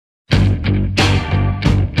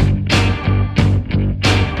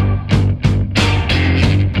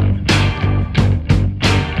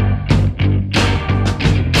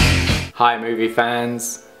Hi movie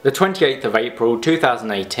fans! The 28th of April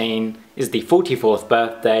 2018 is the 44th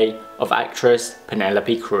birthday of actress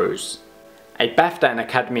Penélope Cruz. A BAFTA and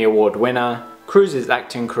Academy Award winner, Cruz's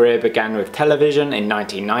acting career began with television in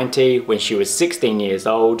 1990 when she was 16 years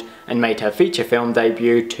old and made her feature film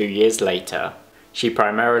debut 2 years later. She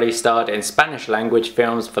primarily starred in Spanish language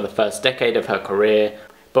films for the first decade of her career,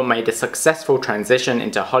 but made a successful transition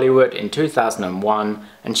into Hollywood in 2001,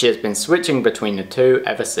 and she has been switching between the two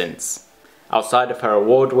ever since. Outside of her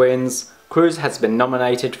award wins, Cruz has been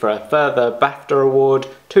nominated for a further BAFTA award,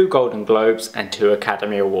 2 Golden Globes and 2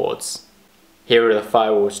 Academy Awards. Here are the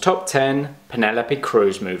Firewall's top 10 Penelope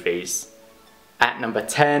Cruz movies. At number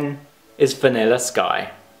 10 is Vanilla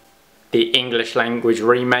Sky. The English language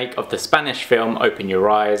remake of the Spanish film Open Your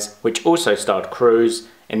Eyes, which also starred Cruz.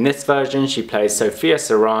 In this version she plays Sofia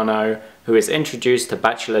Serrano, who is introduced to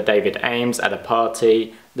Bachelor David Ames at a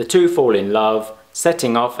party. The two fall in love,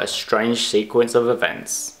 setting off a strange sequence of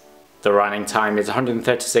events. The running time is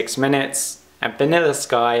 136 minutes, and Vanilla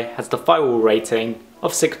Sky has the Firewall rating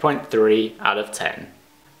of 6.3 out of 10.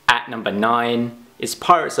 At number 9 is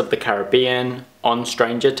Pirates of the Caribbean on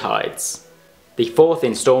Stranger Tides. The 4th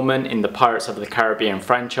installment in the Pirates of the Caribbean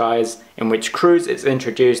franchise, in which Cruz is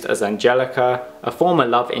introduced as Angelica, a former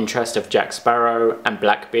love interest of Jack Sparrow and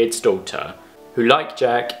Blackbeard's daughter, who like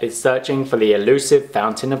Jack is searching for the elusive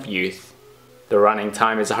Fountain of Youth. The running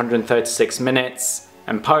time is 136 minutes,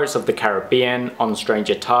 and Pirates of the Caribbean on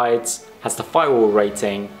Stranger Tides has the Firewall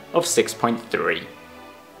rating of 6.3.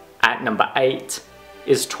 At number 8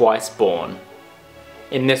 is Twice Born.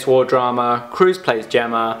 In this war drama, Cruz plays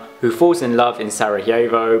Gemma, who falls in love in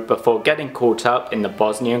Sarajevo before getting caught up in the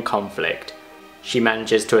Bosnian conflict. She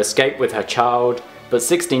manages to escape with her child, but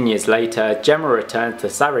 16 years later, Gemma returns to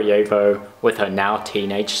Sarajevo with her now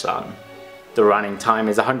teenage son. The running time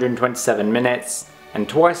is 127 minutes, and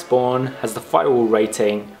Twice Born has the Firewall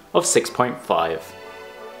rating of 6.5.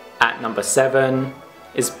 At number 7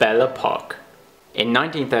 is Belle Époque. In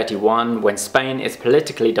 1931, when Spain is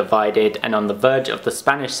politically divided and on the verge of the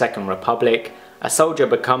Spanish Second Republic, a soldier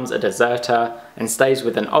becomes a deserter and stays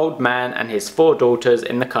with an old man and his 4 daughters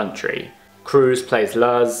in the country. Cruz plays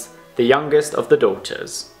Luz, the youngest of the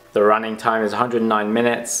daughters. The running time is 109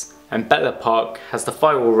 minutes, and Belle Époque has the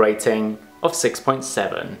Firewall rating of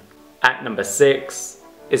 6.7. At number 6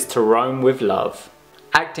 is To Rome with Love.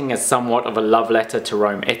 Acting as somewhat of a love letter to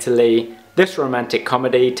Rome, Italy, this romantic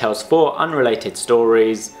comedy tells 4 unrelated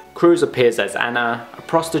stories. Cruz appears as Anna, a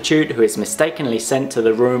prostitute who is mistakenly sent to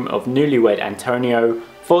the room of newlywed Antonio,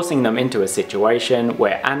 forcing them into a situation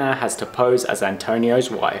where Anna has to pose as Antonio's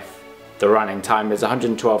wife. The running time is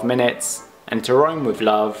 112 minutes, and To Rome with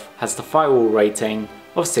Love has the Firewall rating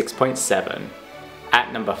of 6.7.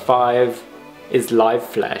 At number 5 is Live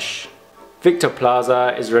Flesh. Victor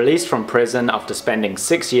Plaza is released from prison after spending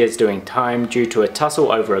 6 years doing time due to a tussle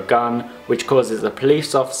over a gun which causes a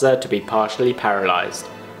police officer to be partially paralysed,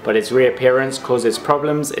 but his reappearance causes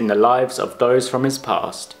problems in the lives of those from his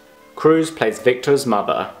past. Cruz plays Victor's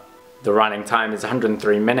mother. The running time is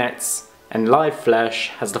 103 minutes, and Live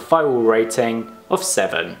Flesh has the Firewall rating of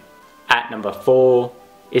 7. At number 4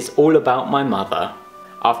 is All About My Mother.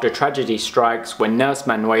 After tragedy strikes when Nurse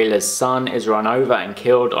Manuela's son is run over and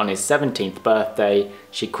killed on his 17th birthday,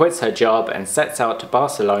 she quits her job and sets out to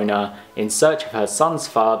Barcelona in search of her son's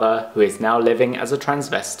father, who is now living as a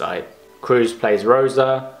transvestite. Cruz plays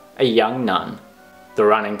Rosa, a young nun. The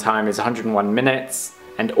running time is 101 minutes,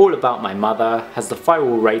 and All About My Mother has the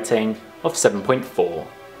Firewall rating of 7.4.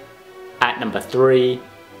 At number 3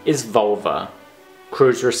 is Vulva.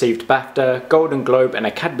 Cruz received BAFTA, Golden Globe and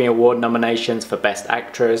Academy Award nominations for Best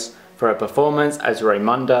Actress for her performance as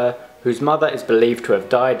Raymunda, whose mother is believed to have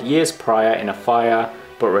died years prior in a fire,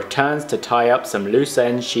 but returns to tie up some loose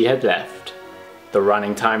ends she had left. The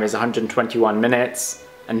running time is 121 minutes,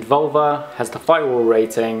 and Vulva has the Firewall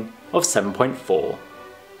rating of 7.4.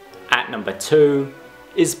 At number 2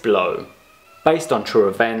 is Blow. Based on true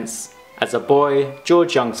events, as a boy,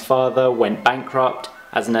 George Young's father went bankrupt.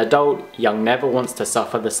 As an adult, Young never wants to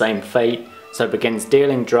suffer the same fate, so begins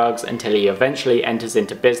dealing drugs until he eventually enters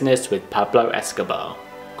into business with Pablo Escobar.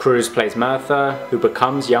 Cruz plays Martha, who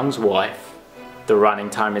becomes Young's wife. The running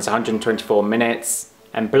time is 124 minutes,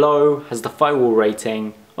 and Blow has the Firewall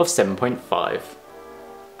rating of 7.5.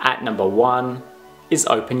 At number 1 is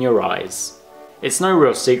Open Your Eyes. It's no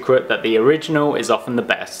real secret that the original is often the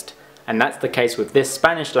best, and that's the case with this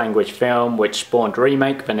Spanish language film which spawned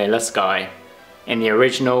remake Vanilla Sky. In the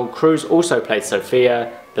original, Cruz also played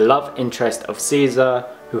Sofia, the love interest of Caesar,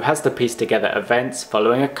 who has to piece together events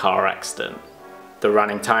following a car accident. The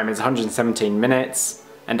running time is 117 minutes,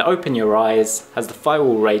 and Open Your Eyes has the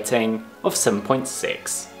Firewall rating of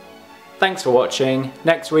 7.6. Thanks for watching.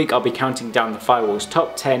 Next week I'll be counting down the Firewall's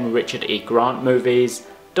top 10 Richard E. Grant movies.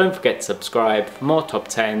 Don't forget to subscribe for more top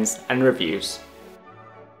 10s and reviews.